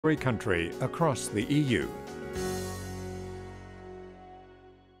every country across the EU.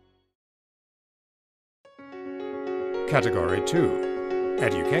 Category 2.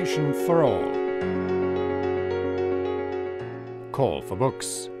 Education for all. Call for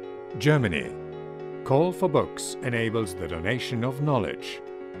Books. Germany. Call for Books enables the donation of knowledge.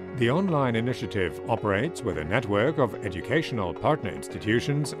 The online initiative operates with a network of educational partner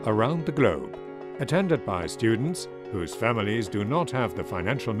institutions around the globe, attended by students whose families do not have the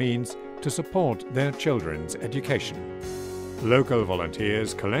financial means to support their children's education. Local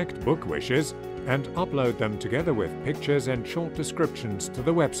volunteers collect book wishes and upload them together with pictures and short descriptions to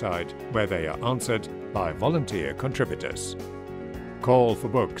the website, where they are answered by volunteer contributors. Call for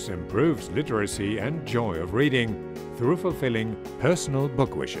Books improves literacy and joy of reading through fulfilling personal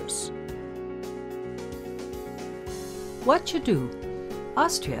book wishes. What you do?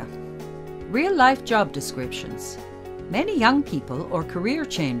 Austria. Real-life job descriptions. Many young people or career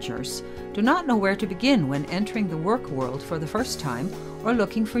changers do not know where to begin when entering the work world for the first time or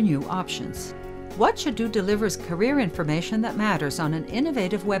looking for new options. What You Do delivers career information that matters on an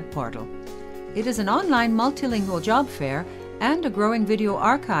innovative web portal. It is an online multilingual job fair and a growing video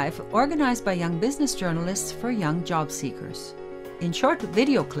archive organized by young business journalists for young job seekers. In short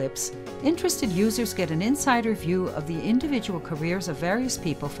video clips, interested users get an insider view of the individual careers of various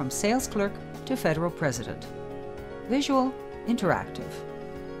people from sales clerk to federal president. Visual, interactive.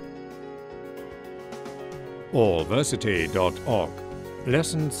 Allversity.org.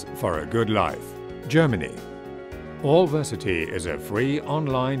 Lessons for a Good Life. Germany. Allversity is a free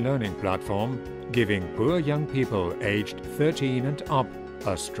online learning platform giving poor young people aged 13 and up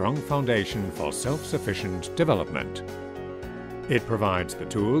a strong foundation for self-sufficient development. It provides the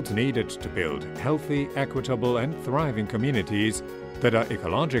tools needed to build healthy, equitable and thriving communities that are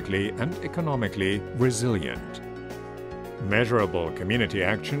ecologically and economically resilient. Measurable community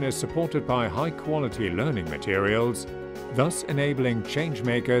action is supported by high-quality learning materials, thus enabling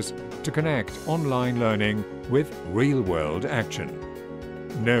change-makers to connect online learning with real-world action.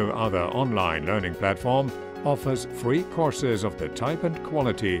 No other online learning platform offers free courses of the type and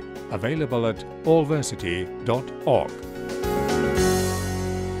quality available at allversity.org.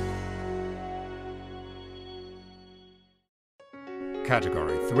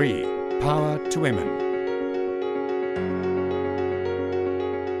 Category 3. Power to Women.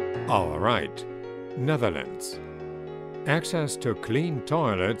 Our Right. Netherlands. Access to clean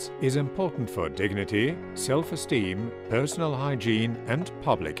toilets is important for dignity, self-esteem, personal hygiene and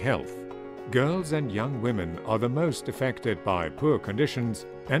public health. Girls and young women are the most affected by poor conditions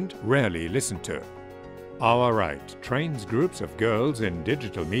and rarely listened to. Our Right trains groups of girls in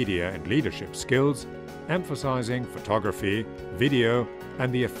digital media and leadership skills, emphasizing photography, video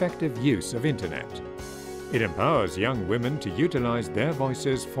and the effective use of internet. It empowers young women to utilize their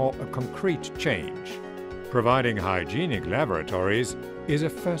voices for a concrete change. Providing hygienic laboratories is a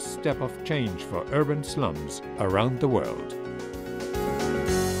first step of change for urban slums around the world.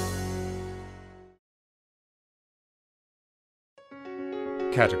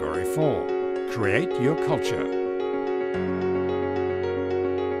 Category 4. Create your culture.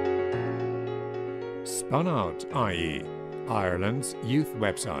 Spun Out IE, Ireland's youth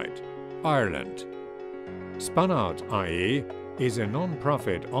website. Ireland. Spun Out IE is a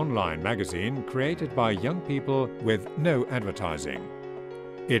non-profit online magazine created by young people with no advertising.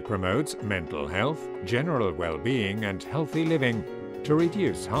 It promotes mental health, general well-being and healthy living to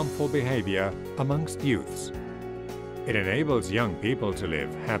reduce harmful behavior amongst youths. It enables young people to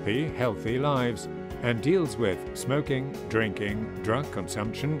live happy, healthy lives and deals with smoking, drinking, drug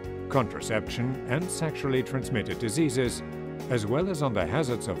consumption, contraception and sexually transmitted diseases, as well as on the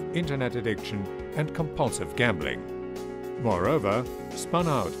hazards of internet addiction and compulsive gambling. Moreover, Spun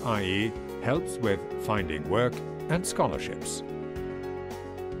Out IE helps with finding work and scholarships.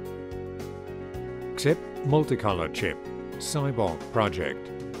 XIP Multicolor Chip, Cyborg Project,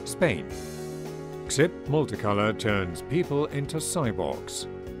 Spain. XIP Multicolor turns people into cyborgs.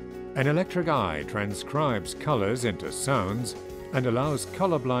 An electric eye transcribes colors into sounds and allows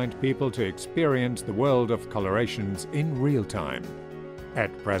colorblind people to experience the world of colorations in real time.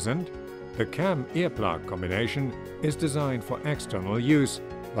 At present, the CAM earplug combination is designed for external use,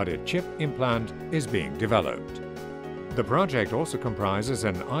 but a chip implant is being developed. The project also comprises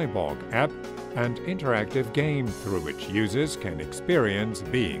an iBorg app and interactive game through which users can experience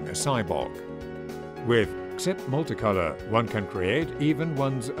being a cyborg. With XIP Multicolor, one can create even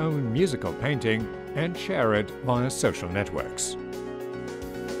one's own musical painting and share it via social networks.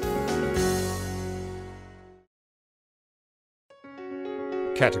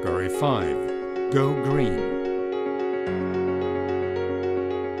 Category 5. Go Green.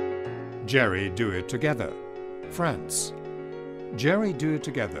 Jerry Do It Together, France. Jerry Do It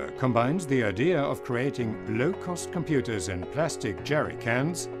Together combines the idea of creating low-cost computers in plastic jerry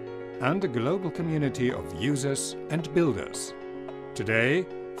cans and a global community of users and builders. Today,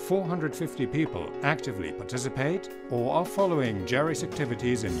 450 people actively participate or are following Jerry's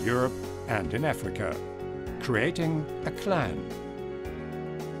activities in Europe and in Africa, creating a clan.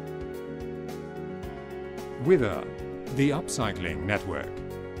 Wither, the upcycling network,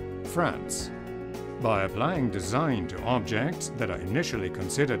 France. By applying design to objects that are initially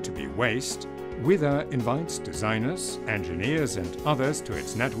considered to be waste, Wither invites designers, engineers and others to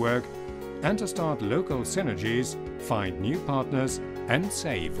its network and to start local synergies, find new partners and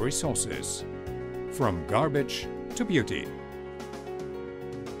save resources. From garbage to beauty.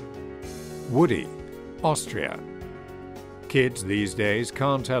 Woody, Austria. Kids these days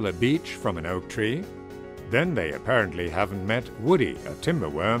can't tell a beech from an oak tree. Then they apparently haven't met Woody, a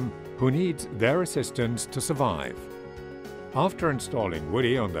timberworm, who needs their assistance to survive. After installing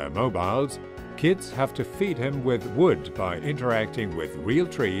Woody on their mobiles, kids have to feed him with wood by interacting with real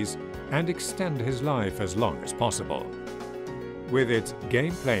trees and extend his life as long as possible. With its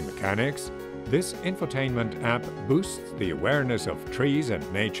gameplay mechanics, this infotainment app boosts the awareness of trees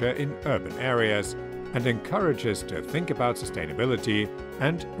and nature in urban areas and encourages to think about sustainability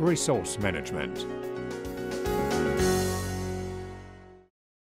and resource management.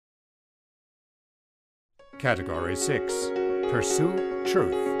 Category 6. Pursue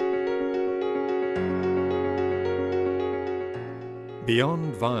Truth.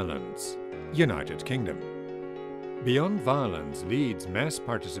 Beyond Violence, United Kingdom. Beyond Violence leads mass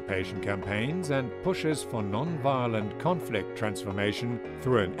participation campaigns and pushes for non-violent conflict transformation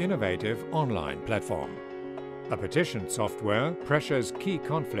through an innovative online platform. A petition software pressures key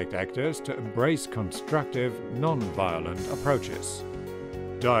conflict actors to embrace constructive, non-violent approaches.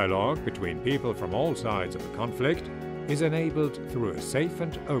 Dialogue between people from all sides of a conflict is enabled through a safe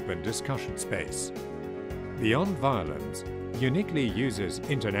and open discussion space. Beyond Violence uniquely uses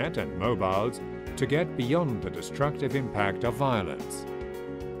internet and mobiles to get beyond the destructive impact of violence.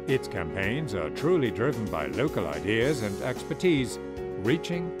 Its campaigns are truly driven by local ideas and expertise,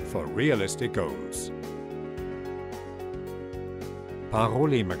 reaching for realistic goals.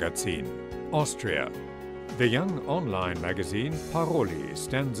 Paroli Magazin, Austria. The young online magazine Paroli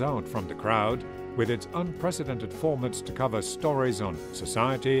stands out from the crowd with its unprecedented formats to cover stories on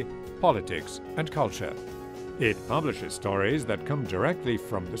society, politics and culture. It publishes stories that come directly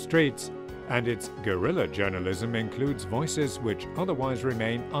from the streets, and its guerrilla journalism includes voices which otherwise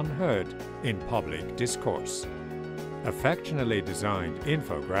remain unheard in public discourse. Affectionately designed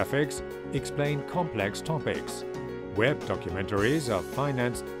infographics explain complex topics. Web documentaries are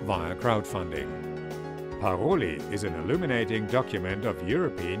financed via crowdfunding. Paroli is an illuminating document of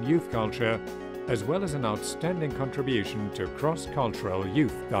European youth culture, as well as an outstanding contribution to cross-cultural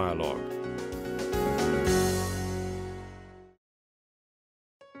youth dialogue.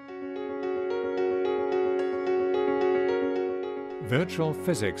 Virtual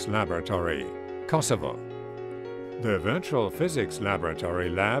Physics Laboratory, Kosovo. The Virtual Physics Laboratory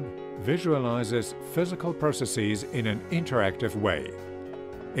lab visualizes physical processes in an interactive way.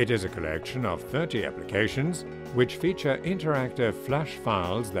 It is a collection of 30 applications which feature interactive flash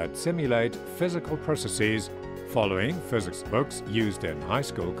files that simulate physical processes following physics books used in high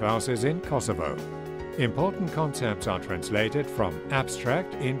school classes in Kosovo. Important concepts are translated from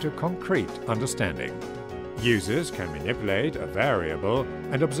abstract into concrete understanding. Users can manipulate a variable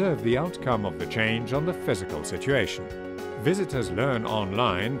and observe the outcome of the change on the physical situation. Visitors learn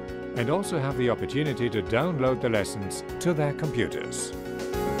online and also have the opportunity to download the lessons to their computers.